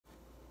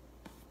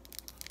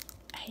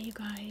Hey you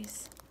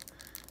guys.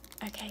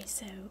 Okay,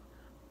 so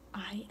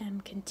I am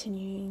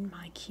continuing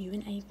my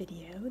Q&A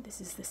video. This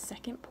is the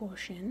second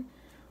portion.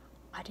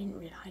 I didn't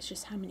realize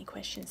just how many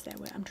questions there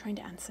were. I'm trying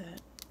to answer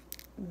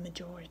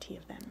majority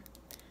of them.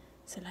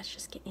 So let's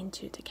just get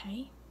into it,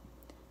 okay?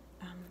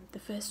 The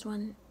first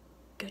one,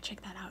 go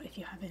check that out if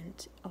you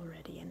haven't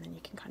already, and then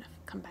you can kind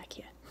of come back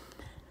here.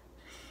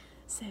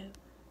 So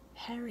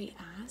Harry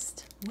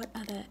asked, what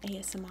other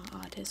ASMR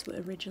artists were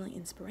originally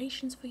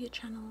inspirations for your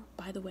channel?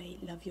 By the way,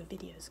 love your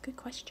videos. Good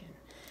question.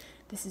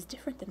 This is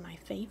different than my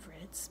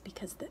favorites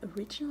because the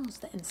originals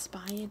that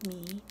inspired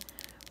me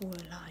were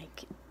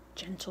like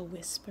Gentle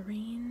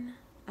Whispering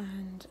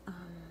and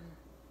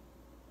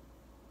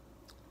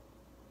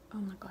oh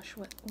my gosh,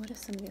 what are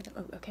some of the other,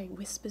 oh okay,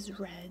 Whispers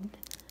Red,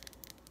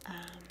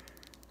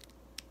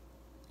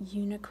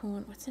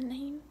 Unicorn, what's her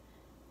name?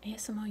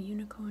 ASMR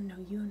Unicorn, no,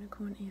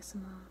 Unicorn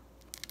ASMR,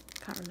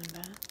 can't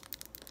remember,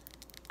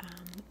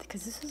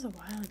 because this was a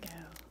while ago.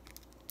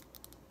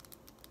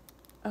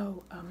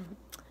 Oh,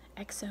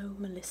 XO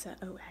Melissa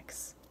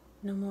OX.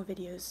 No more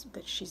videos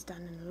that she's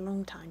done in a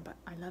long time, but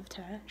I loved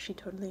her. She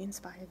totally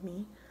inspired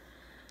me.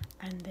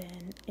 And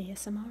then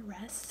ASMR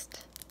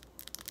Rest.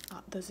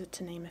 Those are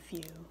to name a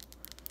few.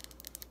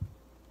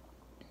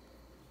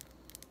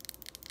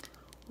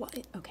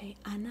 What? Okay,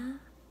 Anna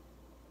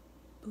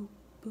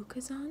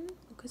Bukazan.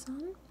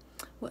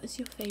 What is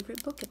your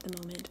favorite book at the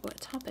moment? What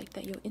topic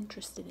that you're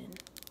interested in?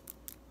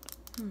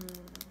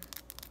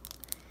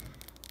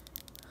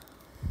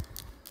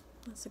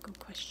 That's a good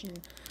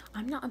question.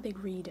 I'm not a big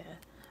reader.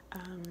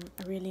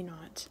 Really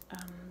not.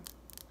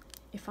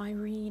 If I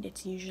read,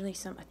 it's usually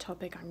a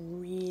topic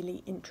I'm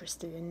really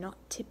interested in. I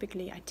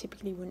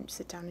typically wouldn't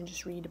sit down and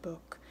just read a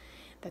book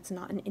that's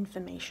not an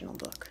informational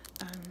book.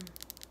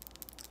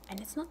 And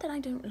it's not that I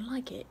don't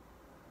like it.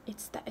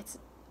 It's that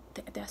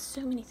there are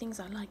so many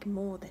things I like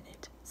more than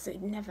it. So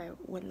it never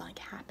would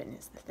happen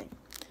is the thing.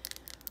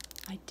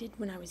 I did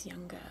when I was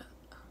younger.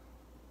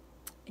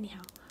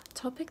 Anyhow,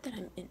 topic that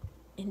I'm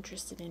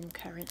interested in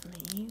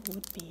currently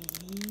would be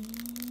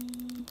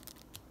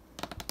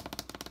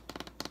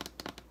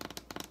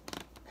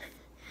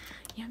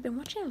yeah, I've been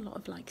watching a lot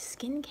of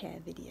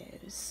skincare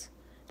videos.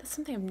 That's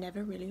something I've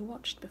never really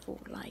watched before,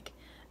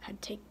 how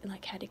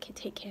to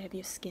take care of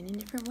your skin in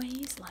different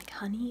ways, like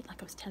honey,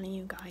 like I was telling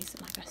you guys,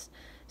 I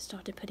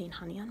started putting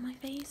honey on my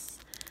face.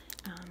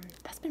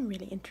 That's been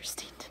really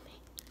interesting to me.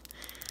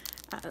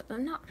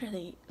 I'm not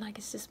really,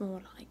 it's just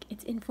more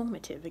it's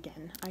informative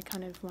again. I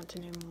kind of want to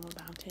know more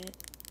about it.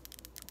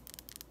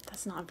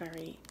 That's not a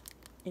very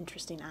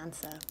interesting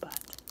answer,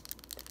 but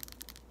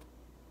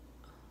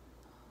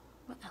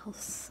what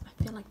else?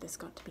 I feel like there's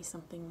got to be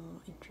something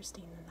more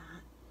interesting than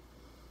that.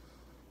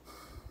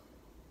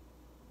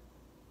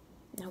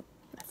 Nope,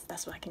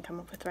 that's what I can come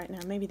up with right now.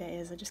 Maybe there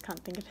is, I just can't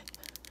think of it.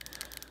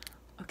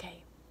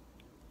 Okay,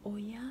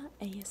 Oya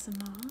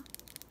ASMR.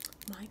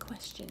 My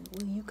question,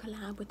 will you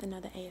collab with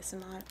another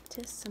ASMR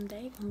artist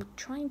someday? I'm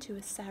trying to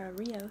with Sarah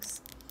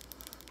Rios.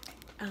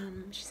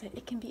 She said,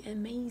 it can be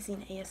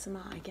amazing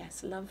ASMR, I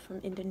guess. Love from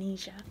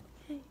Indonesia.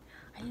 Hey,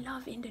 I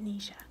love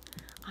Indonesia.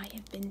 I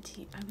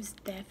was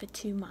there for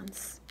 2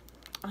 months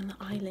on the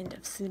island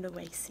of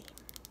Sulawesi.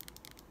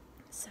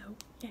 So,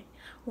 yeah,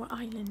 what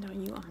island are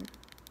you on?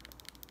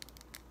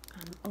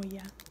 Oh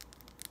yeah,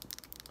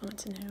 I want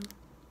to know.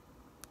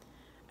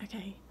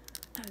 Okay,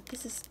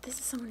 this is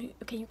someone who,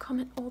 okay, you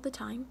comment all the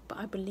time, but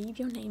I believe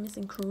your name is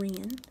in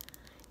Korean.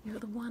 You're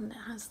the one that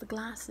has the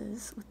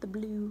glasses with the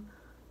blue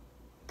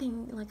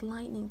thing, like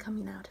lightning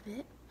coming out of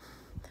it.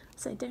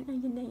 So I don't know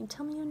your name.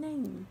 Tell me your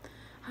name.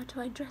 How do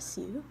I address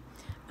you?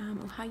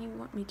 Or how you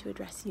want me to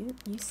address you.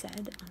 You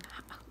said,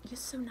 you're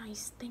so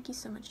nice. Thank you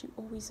so much. You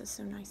always are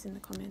so nice in the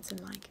comments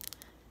and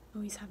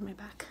always have my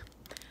back.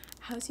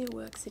 How's your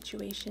work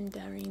situation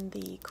during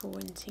the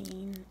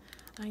quarantine?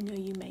 I know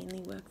you mainly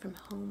work from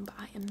home, but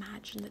I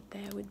imagine that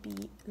there would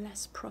be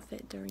less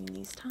profit during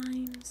these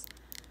times.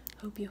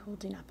 Hope you're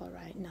holding up all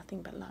right.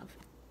 Nothing but love.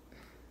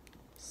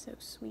 So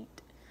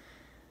sweet.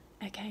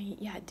 Okay,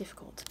 yeah,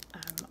 difficult.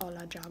 All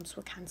our jobs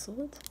were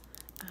cancelled,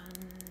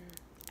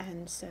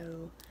 and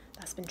so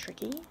that's been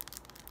tricky.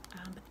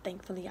 But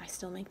thankfully, I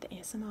still make the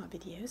ASMR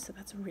videos, so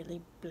that's a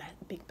really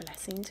big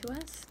blessing to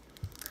us.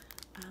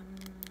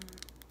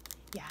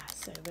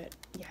 But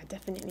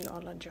definitely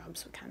all our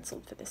jobs were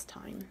cancelled for this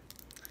time.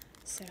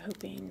 So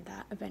hoping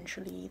that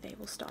eventually they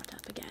will start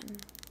up again.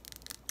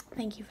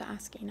 Thank you for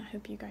asking. I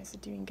hope you guys are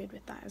doing good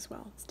with that as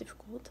well. It's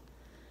difficult.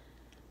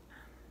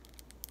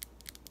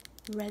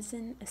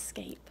 Resin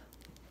Escape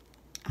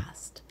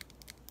asked,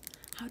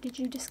 how did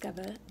you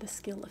discover the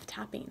skill of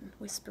tapping,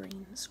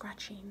 whispering,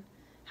 scratching?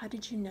 How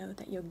did you know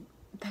that you're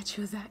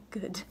that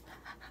good?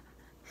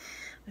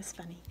 That's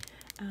funny.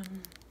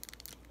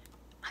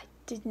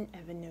 I didn't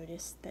ever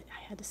notice that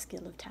I had a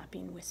skill of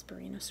tapping,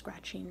 whispering, or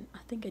scratching. I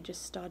think I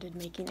just started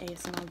making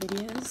ASMR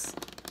videos.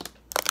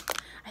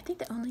 I think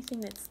the only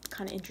thing that's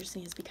kind of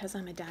interesting is because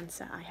I'm a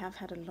dancer, I have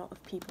had a lot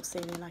of people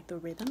say they like the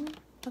rhythm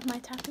of my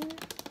tapping.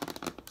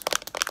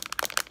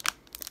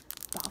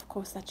 But of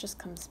course that just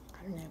comes,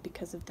 I don't know,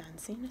 because of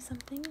dancing or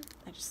something.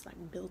 I just like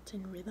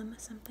built-in rhythm or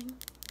something.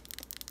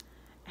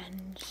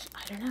 And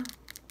I don't know,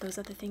 those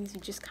are the things you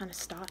just kind of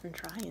start and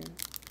try and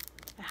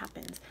it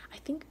happens. I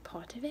think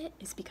part of it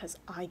is because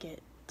I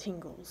get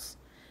tingles.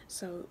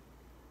 So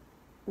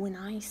when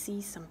I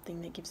see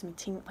something that gives me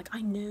tingles, like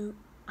I know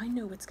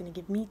what's going to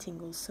give me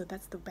tingles, so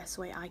that's the best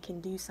way I can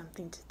do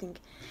something, to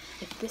think,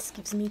 if this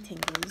gives me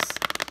tingles,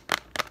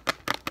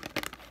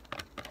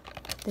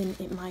 then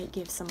it might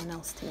give someone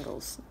else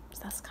tingles.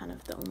 So that's kind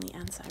of the only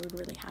answer I would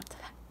really have to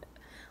that.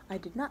 I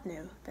did not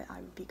know that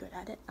I would be good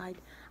at it.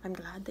 I'm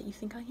glad that you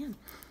think I am.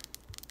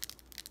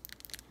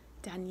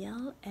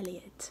 Danielle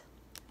Elliott.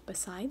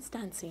 Besides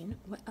dancing,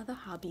 what other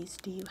hobbies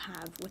do you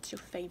have? What's your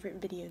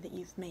favorite video that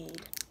you've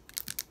made?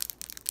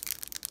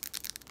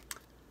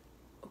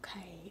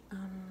 Okay,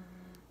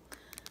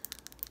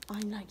 I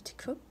like to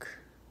cook.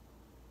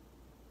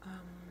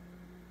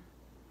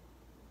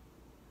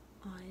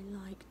 I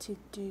like to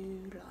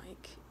do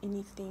like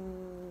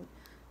anything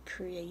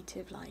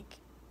creative, like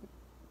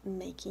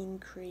making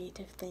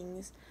creative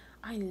things.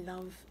 I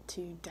love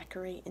to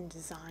decorate and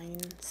design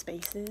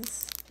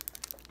spaces.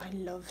 I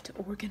love to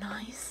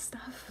organize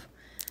stuff.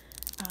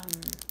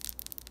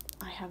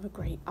 I have a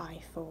great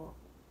eye for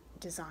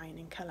design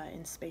and color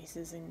in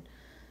spaces and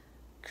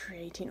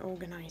creating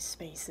organized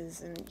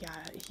spaces. And yeah,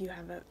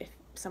 if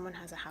someone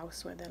has a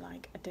house where they're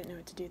like, I don't know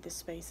what to do with this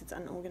space, it's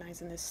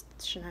unorganized and there's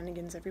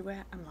shenanigans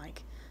everywhere, I'm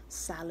like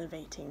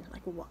salivating,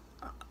 like, what,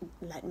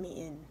 let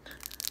me in.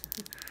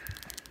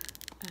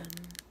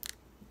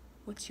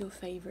 What's your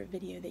favorite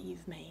video that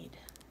you've made?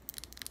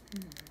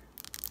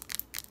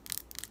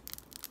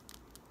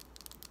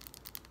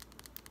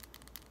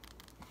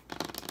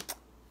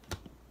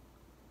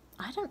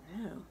 I don't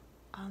know.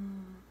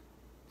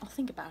 I'll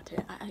think about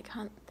it. I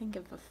can't think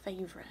of a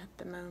favorite at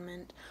the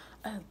moment.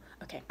 Oh,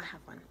 okay, I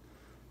have one.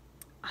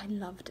 I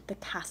loved the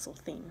castle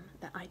theme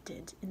that I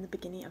did in the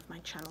beginning of my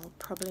channel.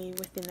 Probably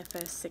within the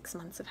first 6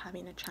 months of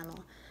having a channel,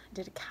 I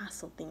did a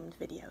castle themed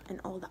video, and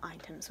all the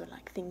items were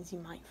like things you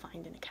might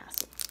find in a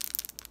castle.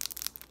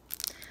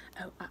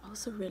 Oh, I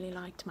also really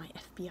liked my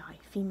FBI,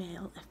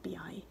 female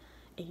FBI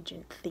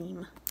agent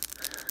theme.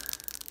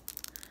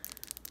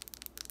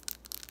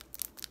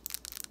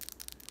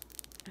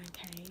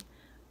 Okay,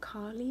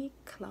 Carly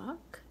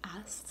Clark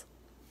asked,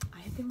 I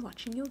have been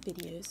watching your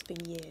videos for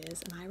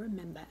years, and I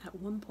remember at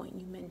one point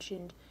you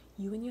mentioned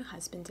you and your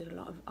husband did a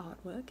lot of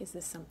artwork. Is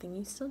this something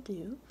you still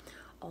do?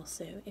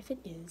 Also, if it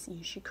is,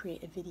 you should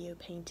create a video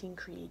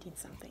creating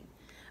something.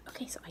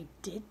 Okay, so I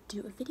did do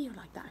a video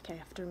like that. Okay, I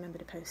have to remember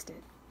to post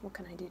it. What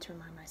can I do to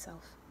remind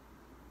myself?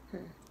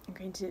 I'm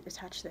going to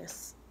attach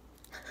this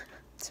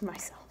to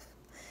myself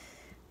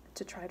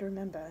to try to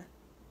remember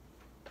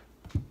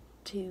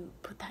to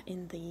put that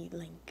in the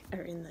link,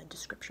 or in the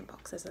description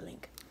box as a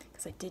link,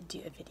 because I did do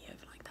a video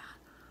like that.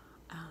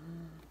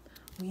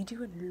 We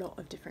do a lot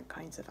of different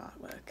kinds of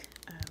artwork.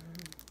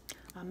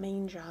 Our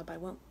main job, I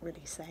won't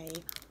really say,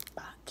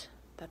 but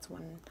that's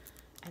one.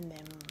 And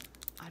then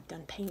I've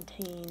done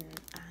painting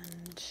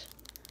and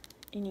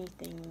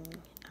anything.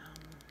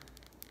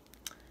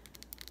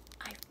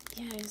 I've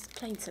just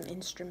played some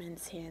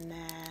instruments here and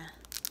there,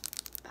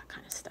 that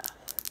kind of stuff.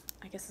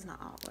 I guess it's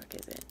not artwork,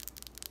 is it?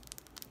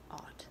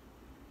 Art.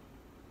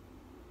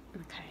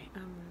 Okay,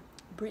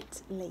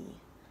 Britt Lee.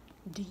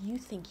 Do you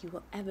think you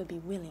will ever be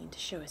willing to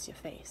show us your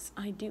face?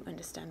 I do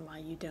understand why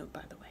you don't,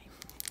 by the way.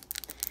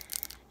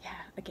 Yeah,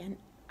 again,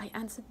 I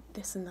answered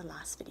this in the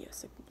last video,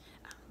 so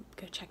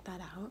go check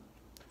that out.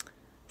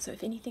 So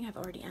if anything I've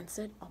already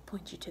answered, I'll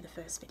point you to the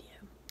first video.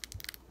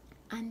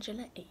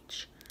 Angela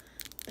H.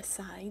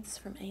 Besides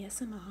from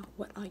ASMR,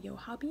 what are your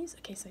hobbies?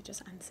 Okay, so I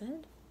just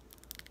answered.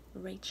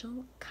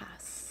 Rachel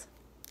Cass.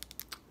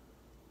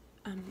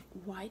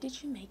 Why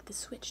did you make the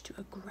switch to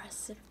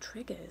aggressive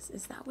triggers?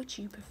 Is that what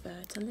you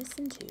prefer to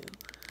listen to?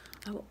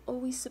 I will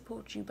always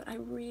support you, but I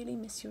really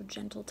miss your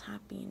gentle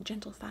tapping,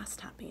 gentle fast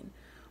tapping.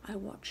 I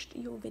watched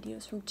your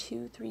videos from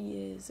 2-3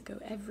 years ago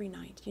every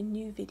night. Your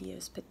new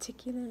videos,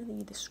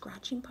 particularly the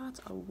scratching parts,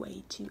 are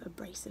way too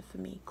abrasive for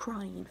me.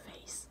 Crying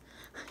face.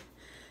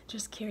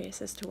 Just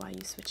curious as to why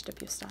you switched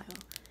up your style.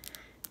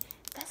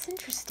 That's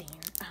interesting.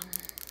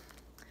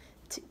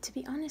 To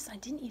be honest, I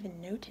didn't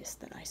even notice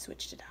that I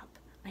switched it up.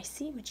 I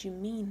see what you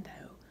mean,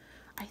 though.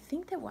 I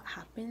think that what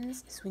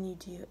happens is when you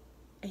do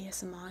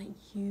ASMR,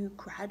 you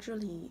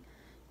gradually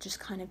just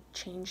kind of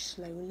change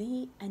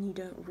slowly, and you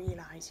don't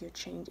realize you're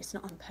changed. It's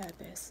not on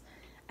purpose.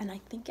 And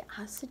I think it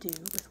has to do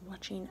with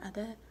watching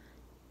other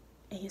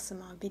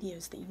ASMR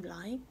videos that you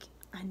like,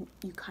 and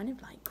you kind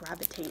of like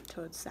gravitate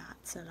towards that.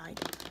 So like,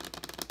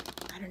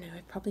 I don't know,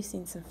 I've probably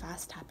seen some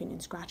fast tapping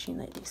and scratching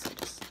lately, so I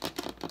just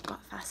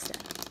got faster.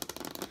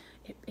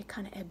 It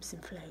kind of ebbs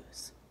and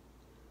flows.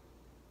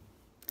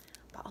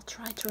 But I'll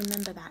try to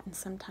remember that and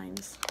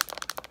sometimes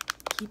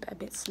keep it a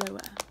bit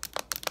slower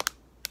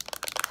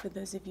for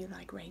those of you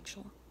like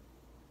Rachel.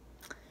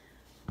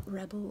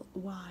 Rebel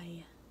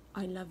Y.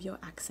 I love your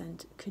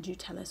accent. Could you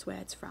tell us where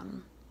it's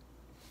from?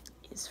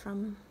 It's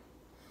from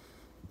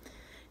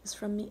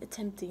me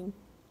attempting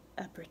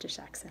a British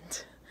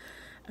accent.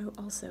 Oh,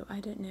 also, I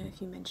don't know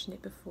if you mentioned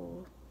it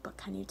before, but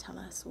can you tell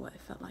us what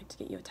it felt like to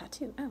get your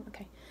tattoo? Oh,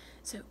 okay.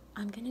 So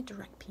I'm going to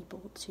direct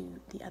people to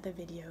the other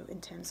video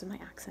in terms of my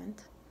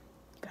accent.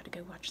 You got to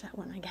go watch that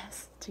one, I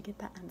guess, to get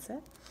that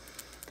answer.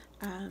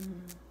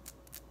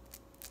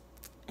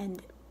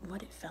 And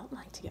what it felt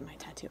like to get my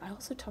tattoo. I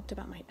also talked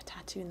about my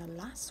tattoo in the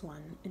last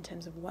one in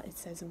terms of what it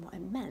says and what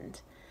it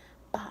meant,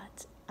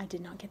 but I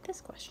did not get this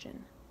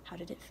question. How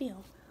did it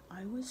feel?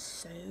 I was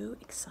so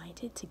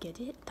excited to get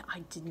it that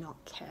I did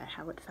not care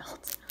how it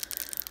felt.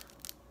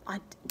 I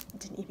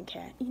didn't even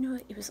care. You know,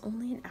 it was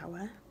only an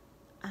hour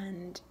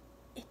and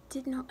it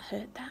did not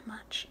hurt that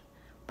much.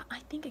 But I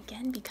think,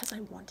 again, because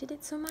I wanted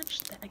it so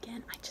much that,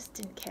 again, I just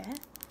didn't care.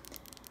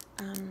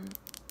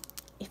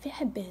 If it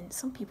had been,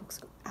 some people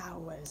go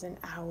hours and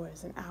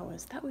hours and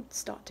hours, that would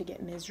start to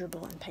get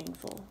miserable and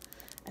painful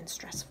and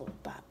stressful,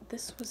 but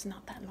this was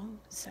not that long,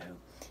 so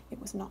it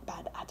was not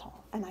bad at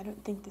all. And I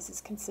don't think this is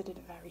considered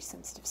a very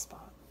sensitive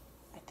spot.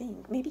 I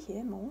think maybe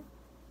here more.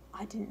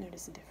 I didn't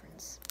notice a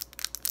difference.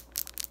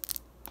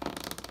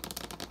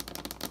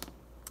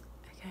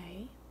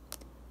 Okay,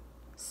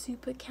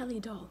 Super Kelly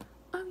doll.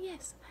 Oh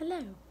yes,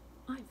 hello.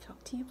 I've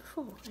talked to you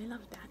before. I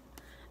love that.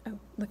 Oh,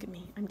 look at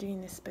me. I'm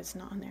doing this, but it's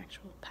not on the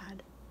actual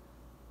pad.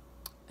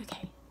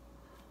 Okay.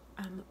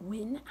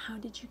 How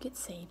did you get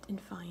saved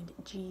and find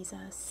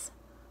Jesus?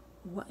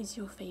 What is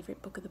your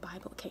favorite book of the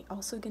Bible? Okay,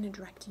 also going to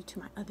direct you to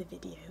my other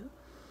video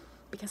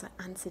because I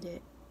answered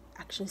it.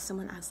 Actually,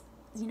 someone asked,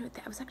 you know,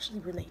 that was actually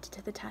related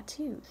to the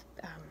tattoo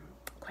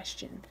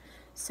question.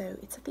 So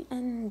it's at the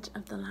end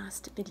of the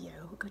last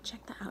video. Go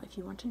check that out if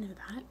you want to know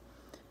that.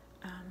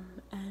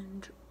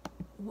 And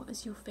what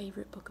is your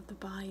favorite book of the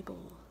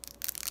Bible?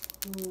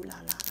 Ooh, la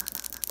la la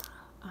la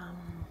la.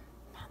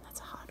 Man, that's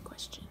a hard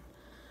question.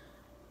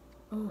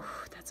 Oh,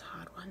 that's a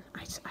hard one.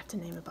 I have to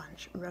name a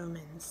bunch.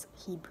 Romans,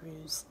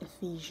 Hebrews,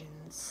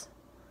 Ephesians.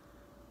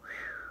 Whew.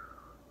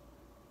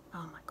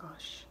 Oh my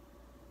gosh.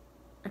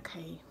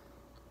 Okay,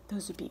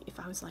 those would be, if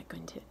I was like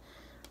going to,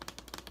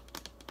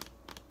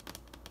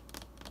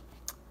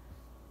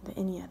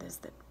 any others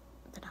that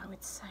I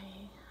would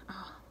say.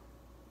 Oh,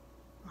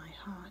 my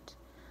heart.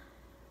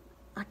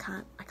 I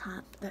can't,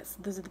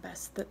 those are the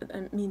best,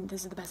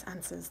 those are the best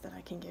answers that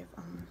I can give.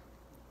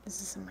 This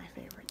is some of my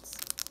favorites.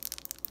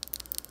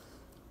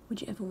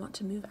 Would you ever want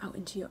to move out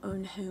into your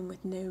own home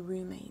with no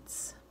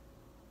roommates?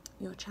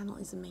 Your channel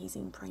is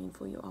amazing. Praying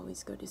for you.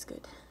 Always good is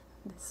good.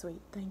 That's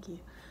sweet. Thank you.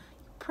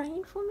 You're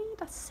praying for me?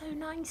 That's so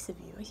nice of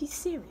you. Are you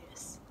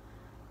serious?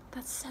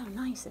 That's so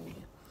nice of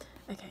you.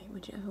 Okay,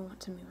 would you ever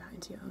want to move out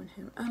into your own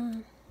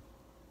home?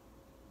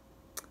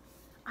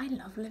 I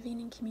love living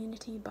in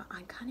community, but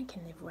I kind of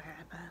can live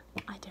wherever.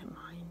 I don't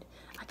mind.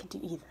 I could do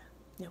either.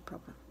 No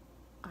problem.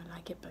 I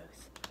like it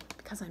both.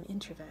 Because I'm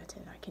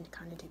introverted, I can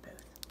kind of do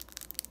both.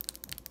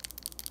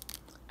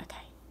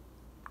 Okay.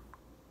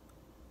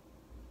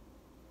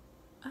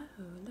 Oh,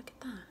 look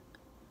at that.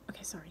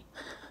 Okay, sorry.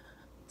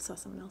 Saw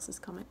someone else's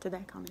comment to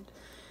their comment.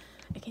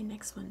 Okay,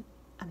 next one.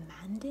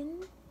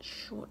 Amandine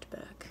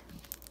Shortberg.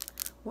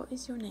 What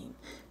is your name?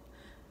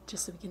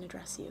 Just so we can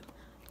address you.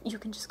 You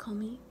can just call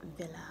me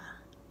Villa.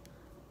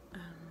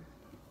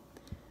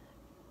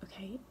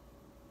 Okay.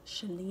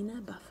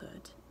 Shalina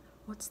Bufford.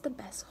 What's the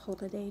best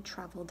holiday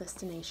travel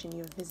destination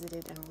you've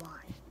visited and why?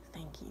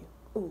 Thank you.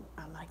 Oh,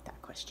 I like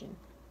that question.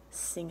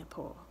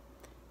 Singapore.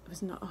 It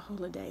was not a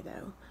holiday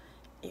though.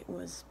 It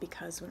was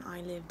because when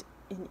I lived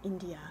in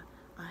India,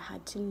 I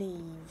had to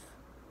leave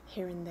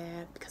here and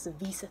there because of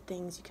visa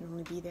things. You can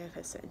only be there for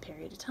a certain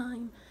period of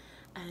time.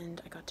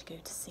 And I got to go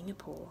to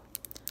Singapore.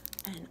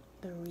 And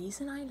the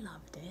reason I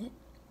loved it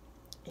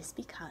is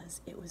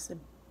because it was a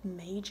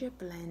major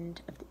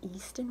blend of the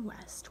East and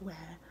West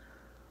where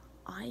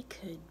I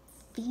could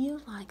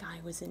feel like I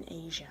was in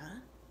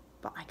Asia,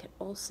 but I could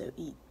also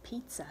eat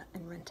pizza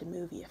and rent a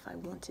movie if I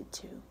wanted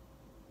to.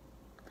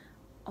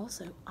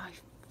 Also, I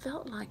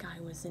felt like I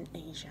was in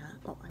Asia.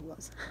 Oh, I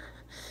was.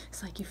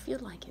 It's like you feel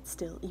like it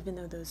still, even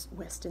though those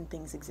Western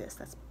things exist.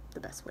 That's the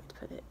best way to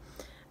put it.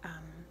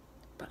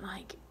 But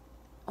like,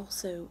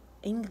 also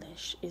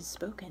English is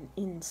spoken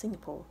in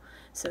Singapore,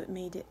 so it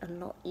made it a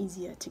lot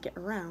easier to get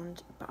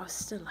around, but I was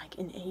still like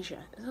in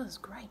Asia. It was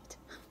great.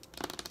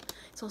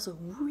 It's also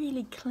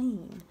really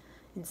clean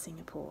in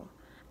Singapore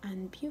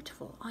and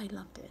beautiful. I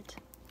loved it.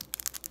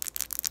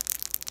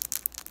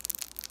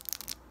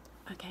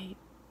 Okay,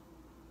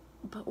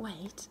 but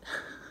wait.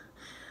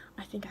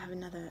 I think I have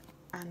another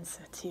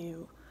answer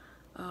too.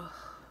 Oh,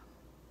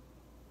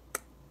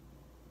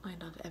 I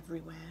love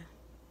everywhere.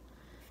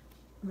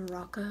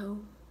 Morocco.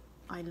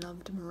 I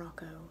loved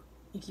Morocco.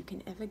 If you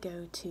can ever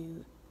go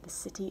to the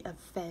city of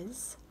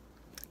Fez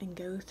and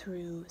go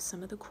through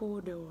some of the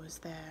corridors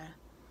there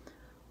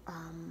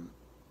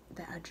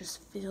that are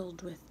just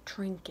filled with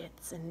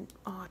trinkets and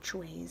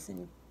archways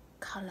and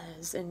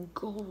colours and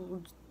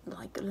gold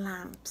like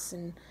lamps,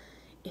 and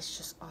it's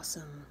just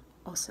awesome.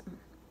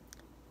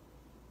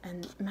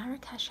 And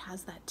Marrakesh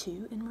has that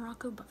too in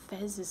Morocco, but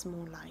Fez is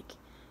more like,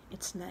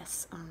 it's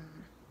less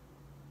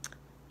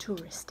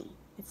touristy.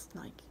 It's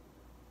like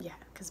yeah,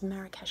 because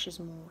Marrakesh is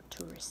more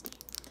touristy.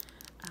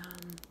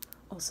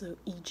 Also,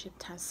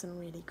 Egypt has some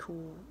really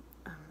cool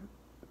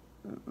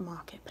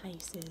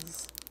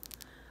marketplaces.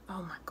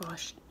 Oh my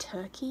gosh,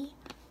 Turkey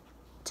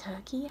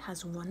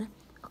has one of,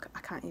 okay, I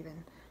can't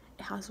even,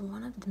 it has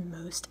one of the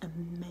most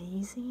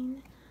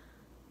amazing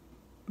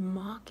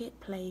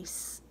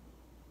marketplace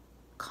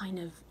kind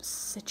of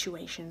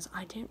situations.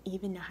 I don't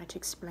even know how to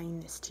explain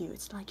this to you.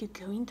 It's like you're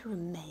going through a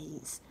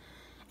maze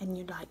and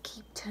you like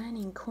keep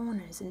turning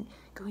corners and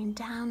going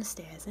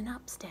downstairs and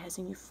upstairs,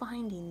 and you're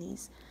finding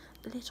these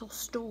little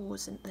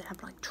stores and that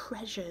have like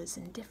treasures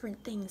and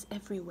different things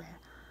everywhere.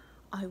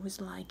 I was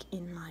like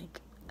in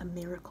like a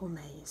miracle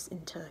maze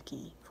in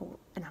Turkey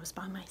and I was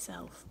by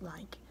myself,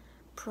 like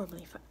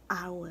probably for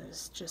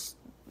hours, just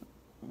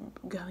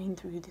going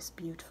through this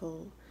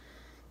beautiful,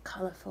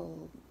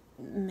 colourful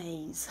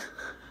maze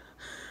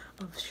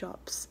of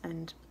shops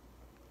and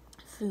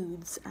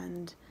foods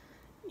and,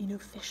 you know,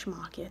 fish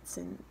markets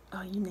and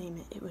oh, you name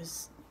it. It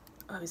was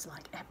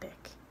like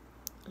epic.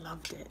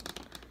 Loved it.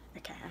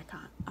 Okay,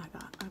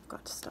 I've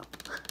got to stop.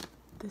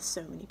 There's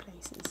so many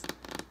places.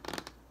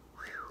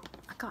 Whew.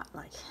 I got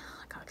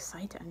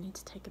excited. I need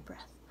to take a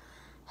breath.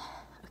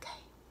 Okay.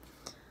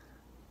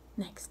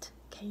 Next,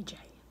 KJ.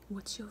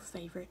 What's your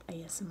favorite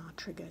ASMR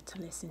trigger to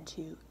listen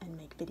to and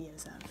make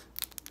videos of?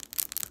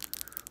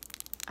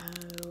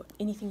 Oh,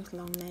 anything with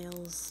long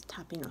nails,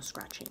 tapping or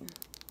scratching.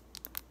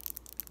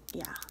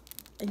 Yeah,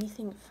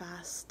 anything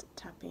fast,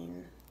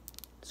 tapping,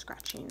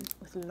 scratching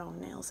with long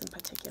nails in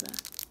particular.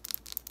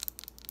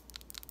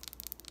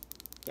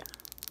 Yeah.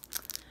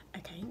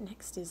 Okay,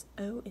 next is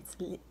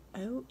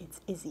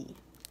it's Izzy.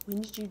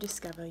 When did you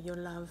discover your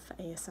love for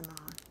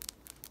ASMR?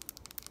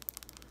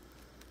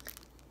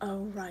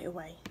 Oh, right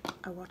away.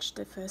 I watched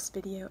the first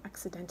video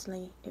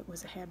accidentally. It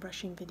was a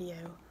hairbrushing video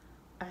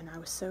and I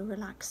was so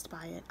relaxed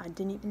by it. I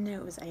didn't even know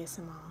it was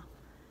ASMR.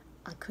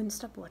 I couldn't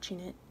stop watching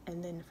it,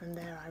 and then from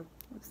there I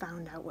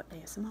found out what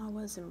ASMR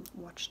was and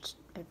watched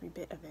every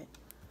bit of it.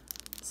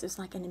 So it's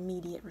like an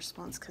immediate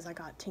response because I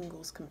got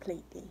tingles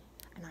completely,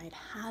 and I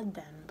had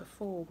them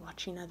before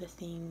watching other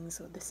things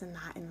or this and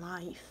that in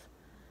life,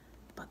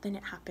 but then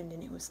it happened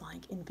and it was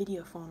like in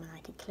video form and I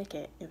could click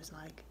it. It was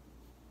like,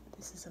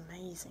 this is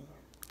amazing.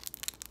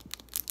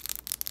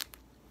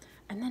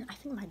 And then I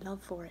think my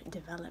love for it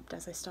developed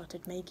as I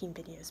started making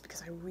videos,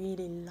 because I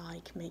really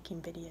like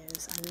making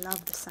videos. I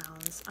love the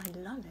sounds. I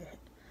love it.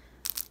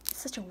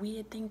 It's such a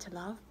weird thing to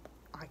love.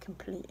 I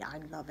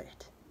love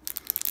it.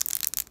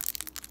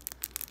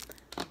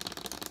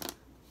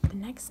 The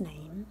next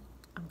name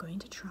I'm going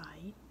to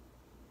try,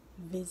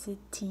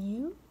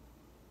 Visitiu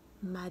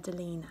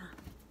Madalena.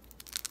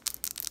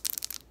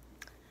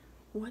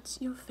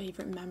 What's your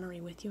favorite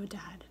memory with your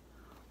dad?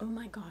 Oh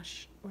my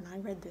gosh, when I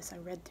read this, I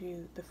read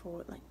through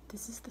before, like,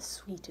 this is the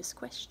sweetest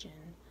question.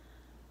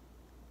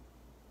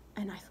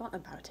 And I thought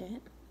about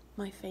it.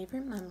 My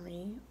favorite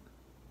memory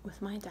with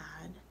my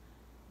dad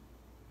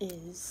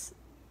is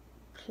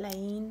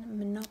playing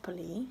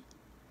Monopoly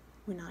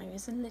when I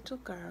was a little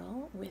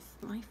girl with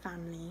my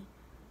family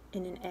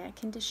in an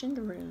air-conditioned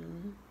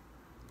room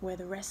where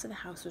the rest of the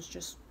house was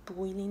just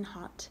boiling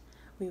hot.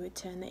 We would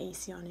turn the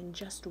AC on in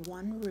just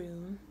one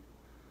room,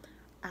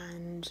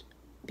 and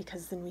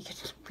because then we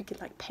could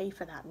like pay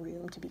for that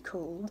room to be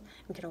cooled.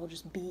 We could all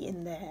just be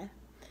in there,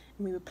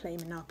 and we would play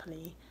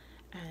Monopoly.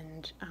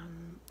 And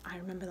I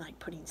remember like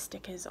putting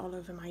stickers all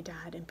over my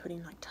dad and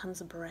putting like tons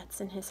of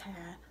barrettes in his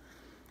hair.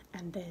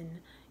 And then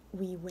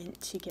we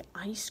went to get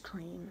ice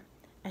cream,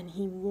 and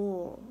he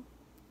wore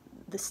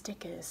the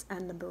stickers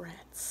and the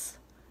barrettes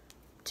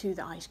to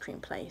the ice cream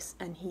place,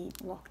 and he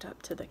walked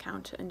up to the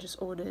counter and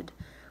just ordered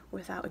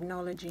without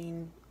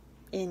acknowledging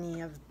any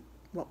of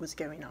what was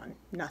going on.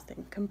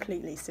 Nothing.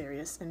 Completely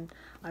serious. And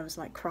I was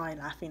like cry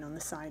laughing on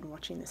the side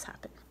watching this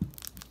happen.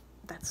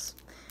 This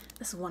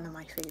is one of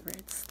my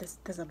favorites.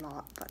 There's a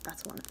lot, but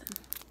that's one of them.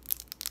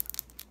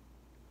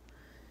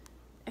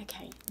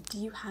 Okay, do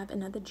you have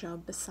another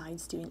job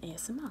besides doing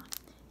ASMR?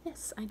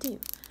 Yes, I do.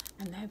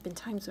 And there have been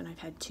times when I've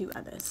had 2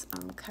 others.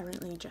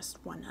 Currently just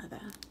 1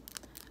 other.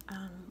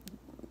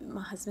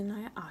 My husband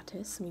and I are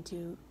artists. We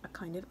do a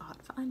kind of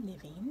art for our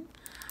living.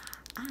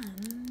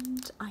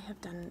 And I have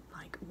done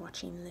like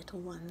watching little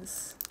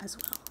ones as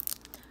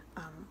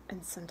well,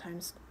 and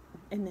sometimes,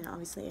 and then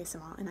obviously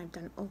ASMR, and I've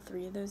done all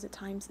 3 of those at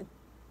times,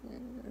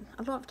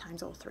 a lot of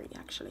times all 3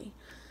 actually,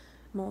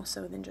 more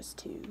so than just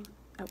 2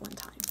 at one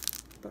time,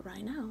 but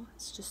right now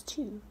it's just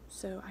 2,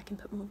 so I can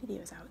put more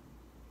videos out.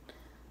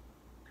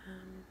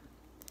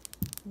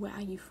 Where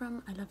are you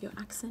from? I love your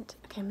accent.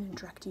 Okay, I'm going to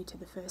direct you to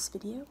the first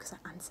video because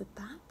I answered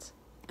that,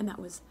 and that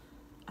was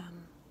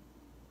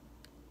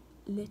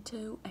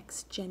Lito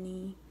X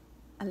Jenny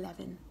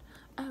 11.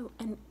 Oh,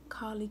 and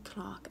Carly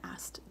Clark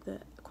asked the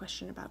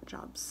question about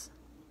jobs.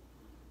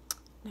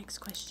 Next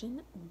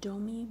question,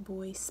 Domi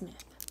Boy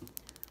Smith.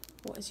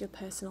 What is your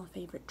personal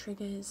favorite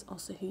triggers?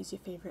 Also, who's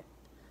your favorite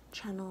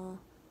channel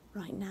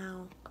right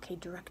now? Okay,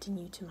 directing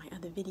you to my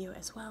other video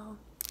as well.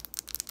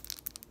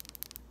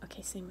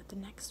 Okay, same with the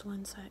next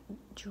one. So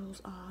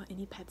Jules R,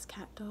 any pets,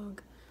 cat,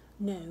 dog?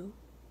 No,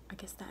 I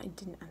guess that I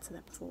didn't answer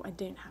that before. I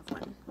don't have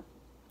one,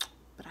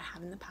 but I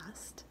have in the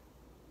past.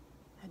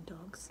 Had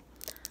dogs.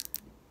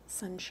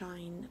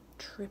 Sunshine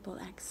Triple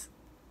X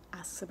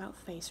asks about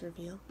face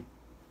reveal.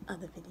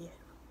 Other video.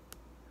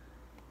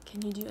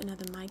 Can you do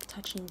another mic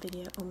touching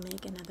video or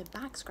make another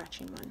back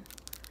scratching one?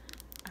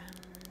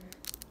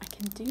 I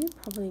can do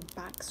probably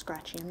back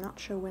scratching. I'm not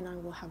sure when I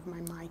will have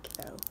my mic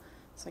though,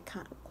 so I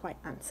can't quite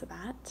answer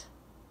that.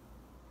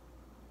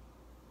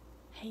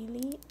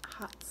 Haley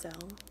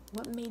Hartzell,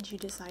 what made you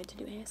decide to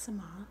do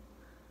ASMR?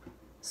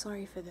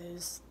 Sorry for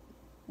those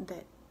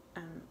that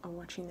are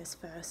watching this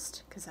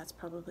first, because that's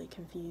probably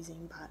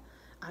confusing, but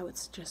I would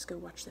just go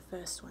watch the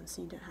first one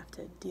so you don't have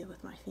to deal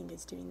with my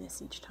fingers doing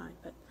this each time,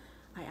 but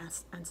I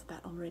answered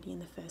that already in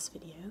the first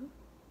video.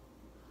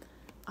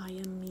 I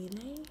am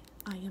Mile,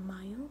 I am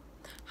Mile.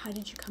 How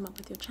did you come up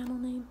with your channel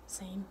name?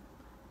 Same.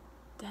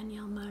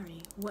 Danielle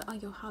Murray, what are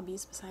your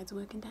hobbies besides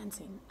work and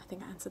dancing? I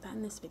think I answered that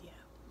in this video.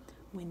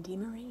 Wendy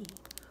Marie,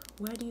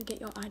 where do you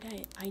get your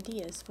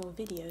ideas for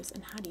videos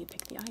and how do you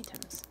pick the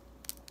items?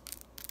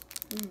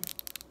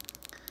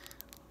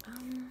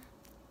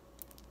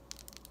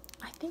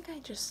 I think I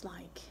just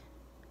like,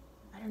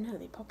 I don't know,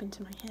 they pop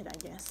into my head, I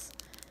guess.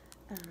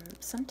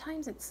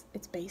 Sometimes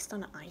it's based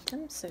on an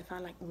item, so if I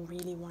like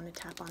really want to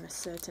tap on a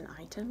certain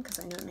item because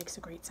I know it makes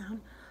a great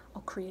sound,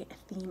 I'll create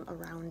a theme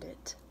around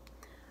it.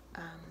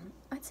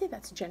 I'd say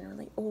that's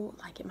generally, or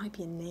like it might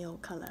be a nail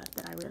color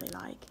that I really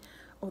like,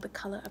 or the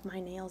color of my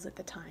nails at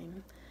the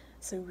time.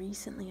 So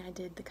recently I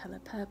did the color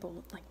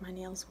purple, like my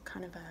nails were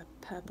kind of a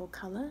purple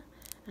color,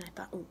 and I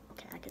thought, oh,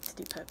 okay, I get to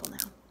do purple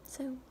now.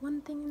 So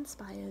one thing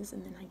inspires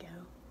and then I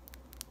go.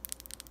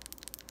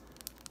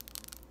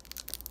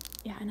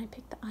 Yeah, and I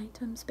pick the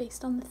items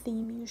based on the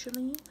theme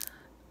usually,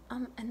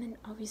 and then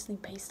obviously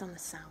based on the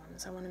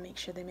sounds. I want to make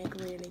sure they make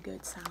really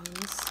good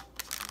sounds.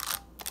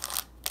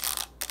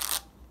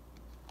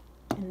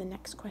 And the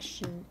next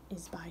question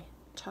is by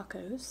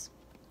Tacos.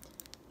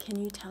 Can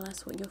you tell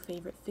us what your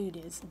favorite food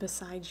is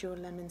besides your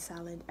lemon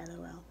salad,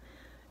 LOL?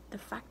 The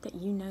fact that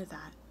you know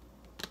that,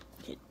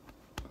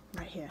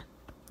 right here,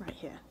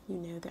 you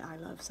know that I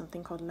love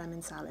something called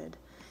lemon salad.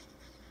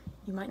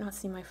 You might not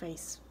see my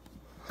face,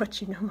 but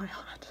you know my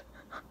heart.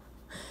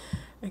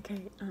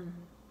 Okay,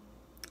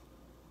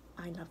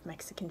 I love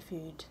Mexican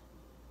food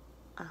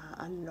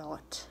a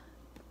lot.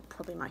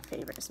 Probably my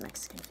favorite is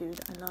Mexican food.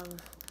 I love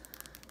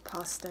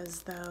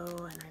pastas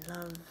though, and I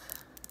love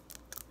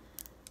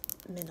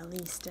Middle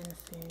Eastern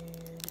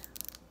food.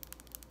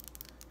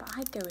 But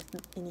I'd go with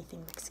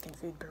anything Mexican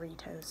food,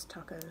 burritos,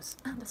 tacos.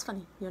 Oh, that's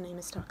funny, your name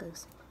is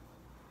Tacos.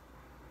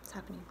 What's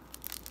happening?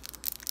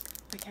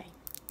 Okay.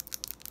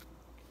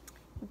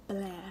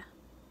 Blair.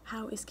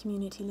 How is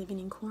community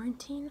living in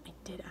quarantine? I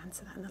did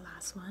answer that in the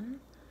last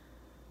one.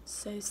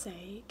 So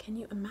say, can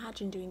you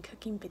imagine doing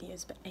cooking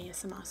videos but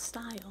ASMR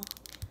style?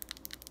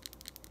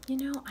 You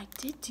know, I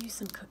did do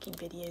some cooking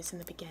videos in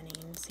the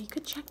beginning, so you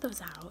could check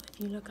those out if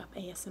you look up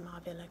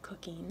ASMRVilla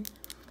cooking,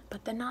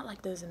 but they're not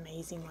like those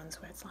amazing ones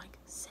where it's like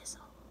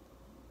sizzle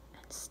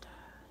and stir,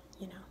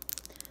 you know.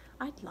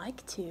 I'd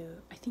like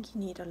to. I think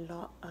you need a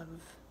lot of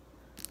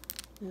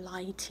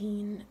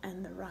lighting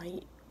and the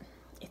right,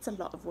 it's a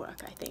lot of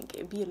work. I think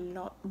it'd be a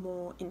lot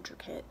more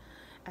intricate,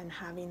 and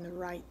having the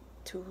right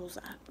tools.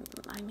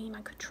 I mean,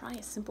 I could try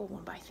a simple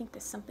one, but I think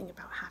there's something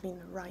about having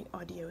the right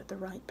audio at the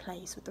right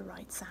place with the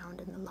right sound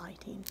and the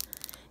lighting.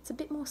 It's a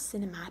bit more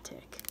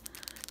cinematic,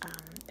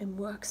 and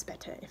works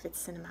better if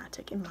it's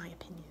cinematic, in my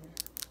opinion.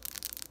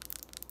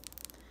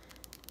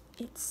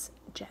 It's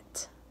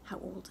Jet. How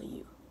old are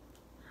you?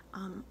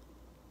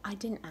 I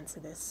didn't answer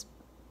this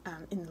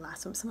in the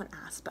last one. Someone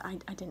asked, but I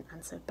didn't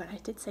answer, but I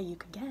did say you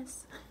could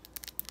guess.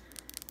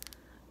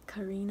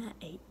 Karina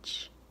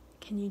H.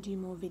 Can you do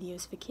more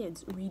videos for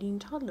kids reading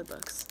toddler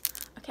books?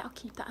 Okay, I'll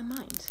keep that in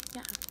mind.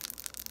 Yeah.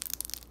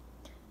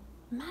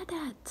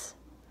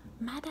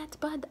 Madat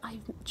Bud, I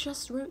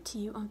just wrote to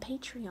you on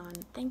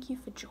Patreon. Thank you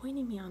for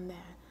joining me on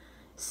there.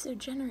 So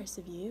generous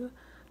of you.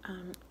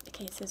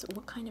 Okay, it says,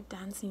 what kind of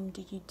dancing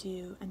do you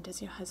do, and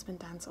does your husband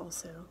dance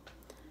also?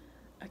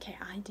 Okay,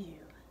 I do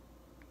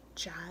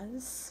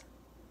jazz,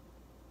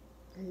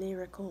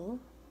 lyrical,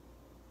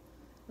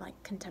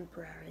 like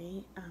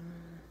contemporary,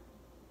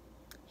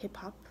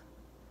 hip-hop.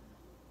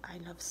 I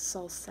love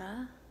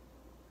salsa,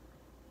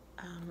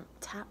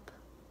 tap.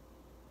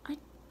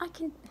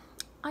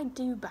 I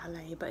do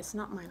ballet, but it's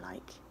not my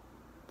like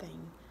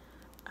thing.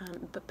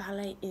 But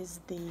ballet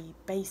is the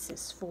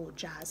basis for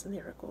jazz,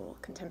 lyrical,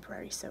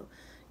 contemporary. So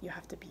you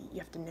have to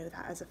know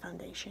that as a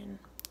foundation.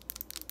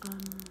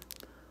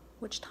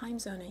 Which time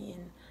zone are you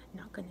in?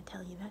 Not going to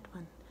tell you that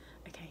one.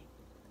 Okay.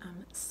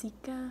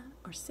 Sika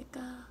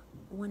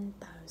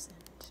 1000.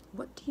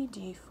 What do you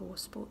do for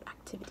sport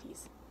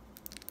activities?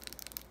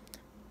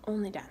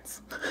 Only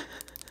dance.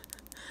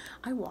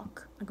 I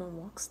walk. I go on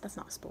walks. That's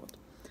not a sport.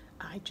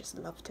 I just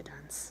love to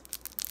dance.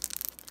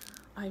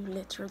 I've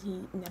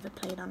literally never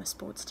played on a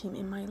sports team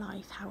in my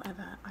life.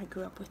 However, I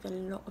grew up with a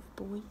lot of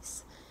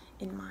boys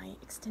in my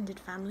extended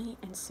family,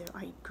 and so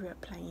I grew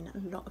up playing a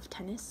lot of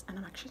tennis, and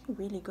I'm actually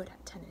really good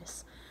at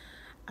tennis.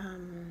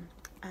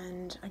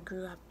 And I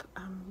grew up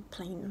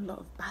playing a lot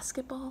of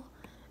basketball.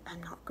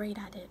 I'm not great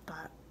at it,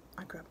 but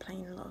I grew up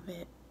playing a lot of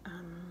it.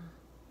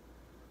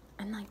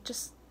 And like,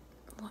 just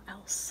what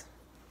else?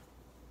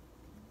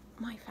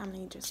 My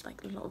family, just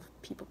like a lot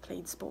of people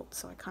played sports,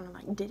 so I kind of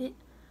like did it,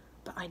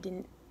 but I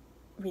didn't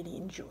really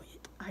enjoy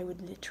it. I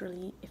would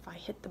literally, if I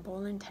hit the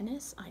ball in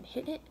tennis, I'd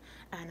hit it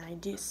and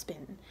I'd do a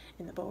spin,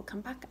 and the ball would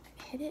come back,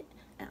 I'd hit it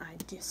and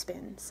I'd do a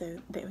spin. So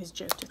they always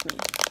joked with me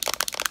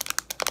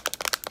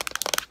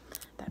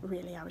that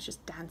really I was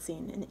just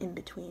dancing and in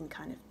between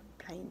kind of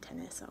playing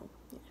tennis. So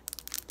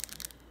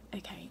yeah.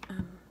 Okay,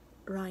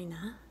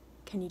 Raina,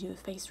 can you do a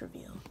face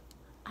reveal?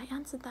 I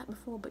answered that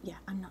before, but yeah,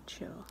 I'm not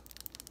sure.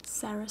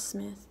 Sarah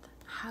Smith,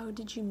 how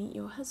did you meet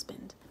your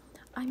husband?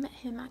 I met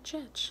him at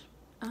church,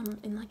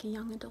 in like a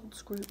young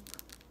adults group.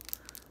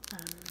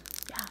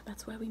 Yeah,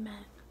 that's where we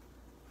met.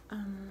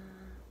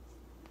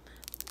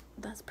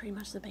 That's pretty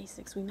much the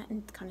basics. We met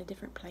in kind of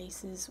different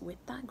places with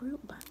that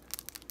group, but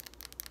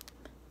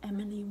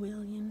Emily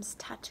Williams,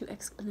 tattoo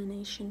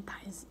explanation,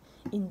 that is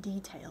in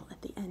detail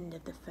at the end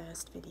of the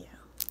first video.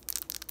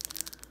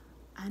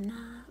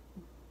 Anna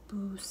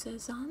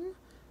Busezon,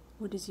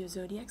 what is your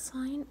zodiac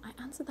sign? I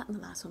answered that in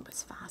the last one, but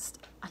it's fast.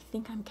 I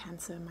think I'm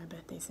Cancer, my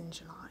birthday's in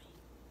July.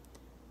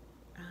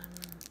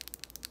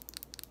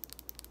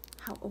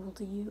 How old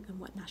are you and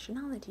what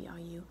nationality are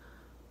you?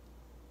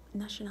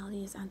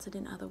 Nationality is answered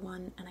in other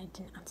one, and I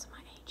didn't answer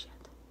my age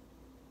yet.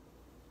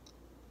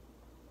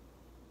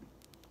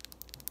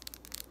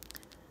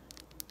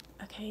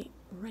 Okay,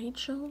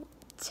 Rachel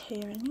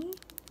Tierney.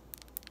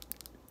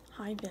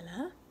 Hi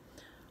Villa.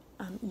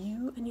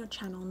 You and your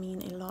channel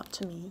mean a lot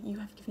to me. You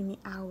have given me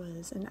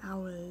hours and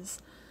hours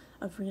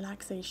of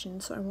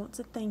relaxation, so I want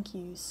to thank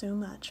you so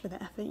much for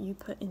the effort you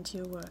put into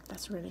your work.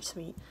 That's really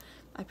sweet.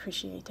 I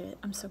appreciate it.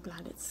 I'm so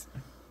glad it's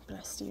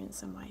blessed you in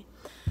some way.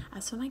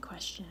 As for my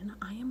question,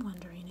 I am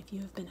wondering if you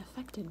have been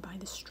affected by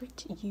the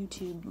strict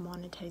YouTube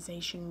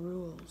monetization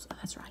rules. Oh,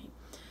 that's right.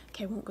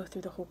 Okay, I won't go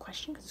through the whole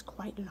question because it's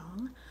quite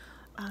long,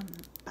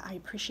 but I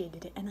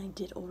appreciated it and I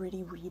did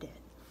already read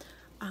it.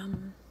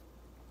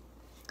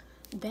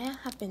 There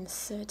have been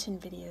certain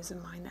videos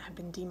of mine that have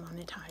been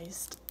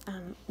demonetized.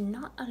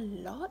 Not a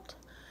lot,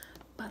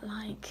 but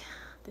like,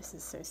 this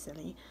is so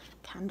silly,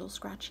 candle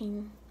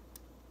scratching.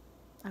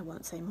 I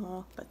won't say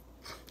more, but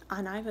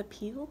and I've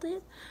appealed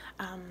it,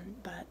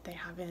 but they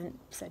haven't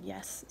said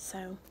yes.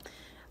 So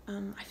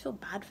I feel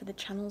bad for the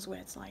channels where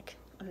it's like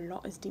a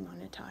lot is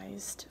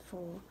demonetized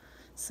for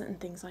certain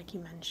things like you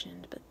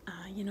mentioned, but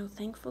you know,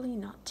 thankfully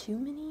not too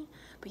many.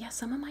 But yeah,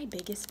 some of my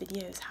biggest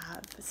videos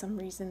have, for some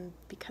reason,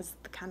 because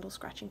the candle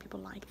scratching, people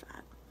like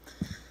that.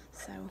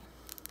 So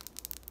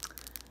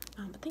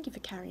but thank you for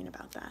caring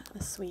about that.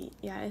 That's sweet.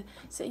 Yeah,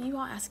 so you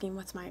are asking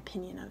what's my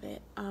opinion of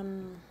it.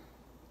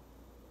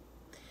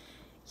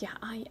 Yeah,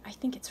 I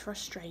think it's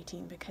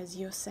frustrating because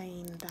you're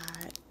saying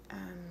that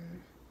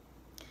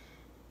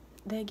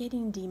they're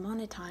getting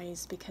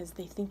demonetized because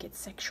they think it's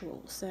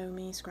sexual. So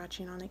me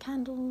scratching on a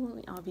candle,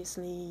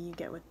 obviously you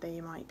get what they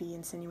might be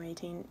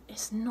insinuating.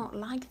 It's not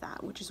like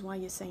that, which is why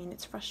you're saying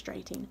it's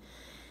frustrating.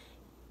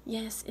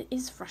 Yes, it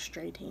is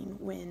frustrating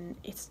when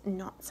it's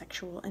not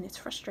sexual, and it's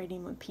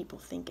frustrating when people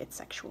think it's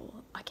sexual.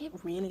 I get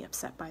really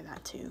upset by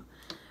that too.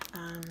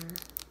 I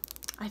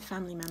have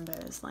family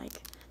members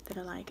like that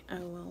are like,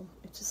 oh well,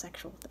 it's a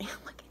sexual thing.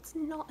 I'm like, it's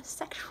not a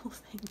sexual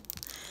thing.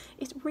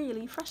 It's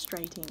really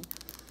frustrating.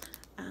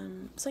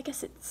 So I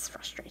guess it's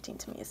frustrating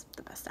to me is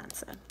the best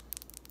answer.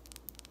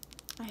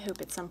 I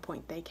hope at some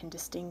point they can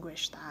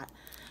distinguish that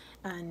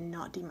and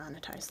not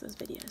demonetize those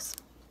videos.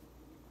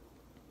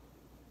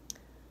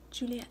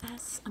 Julia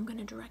S., I'm going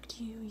to direct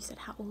you. You said,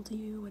 how old are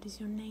you? What is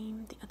your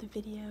name? The other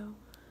video.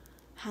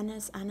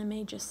 Hannah's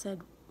Anime just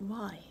said,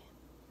 why?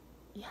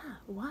 Yeah,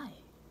 why?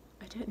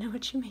 I don't know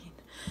what you mean.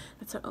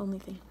 That's our only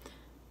thing.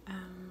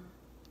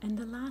 And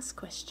the last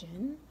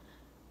question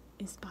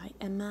is by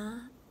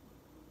Emma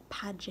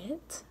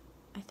Paget,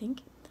 I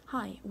think.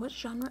 Hi, what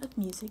genre of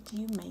music do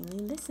you mainly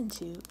listen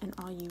to, and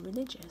are you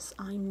religious?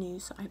 I'm new,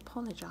 so I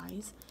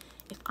apologize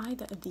if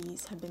either of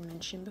these have been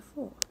mentioned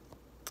before.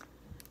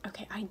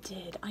 Okay, I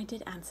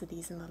did answer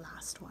these in the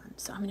last one,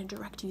 so I'm going to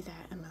direct you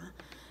there, Emma.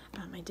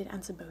 I did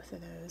answer both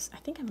of those. I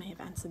think I may have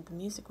answered the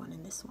music one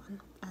in this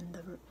one, and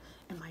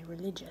am I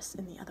religious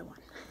in the other one.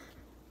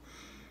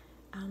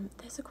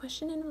 There's a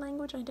question in a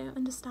language I don't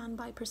understand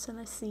by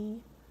Priscilla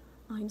C.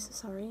 I'm so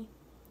sorry.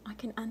 I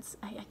can answer,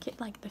 I get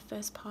like the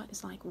first part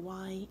is like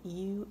why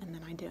you, and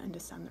then I don't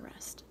understand the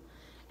rest.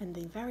 And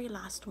the very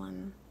last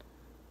one,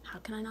 how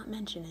can I not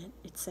mention it?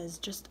 It says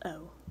just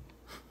oh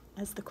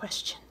as the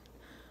question.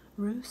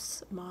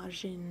 Roos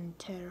Margin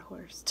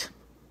Terhorst.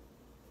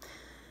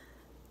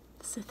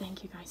 So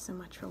thank you guys so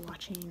much for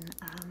watching.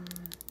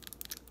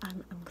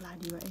 I'm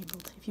glad you were able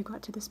to, if you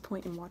got to this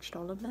point and watched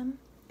all of them,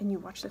 and you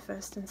watched the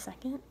first and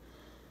second,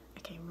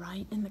 okay,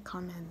 write in the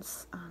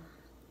comments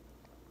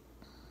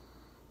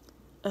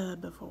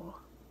herbivore.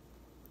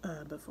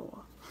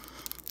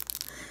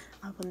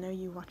 I will know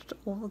you watched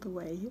all the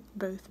way,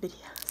 both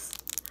videos.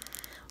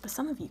 But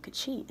some of you could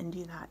cheat and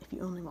do that if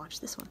you only watch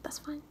this one. That's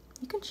fine.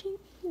 You can cheat,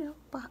 you know,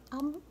 but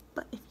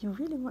if you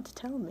really want to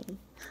tell me,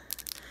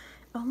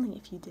 only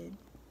if you did.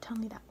 Tell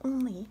me that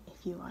only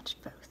if you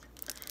watched both.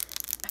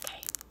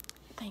 Okay,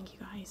 thank you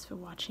guys for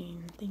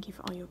watching. Thank you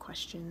for all your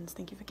questions.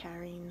 Thank you for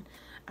caring.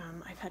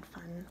 I've had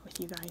fun with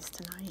you guys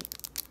tonight.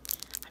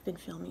 I've been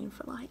filming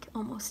for like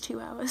almost 2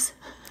 hours.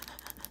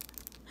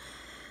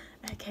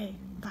 Okay,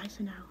 bye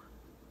for now.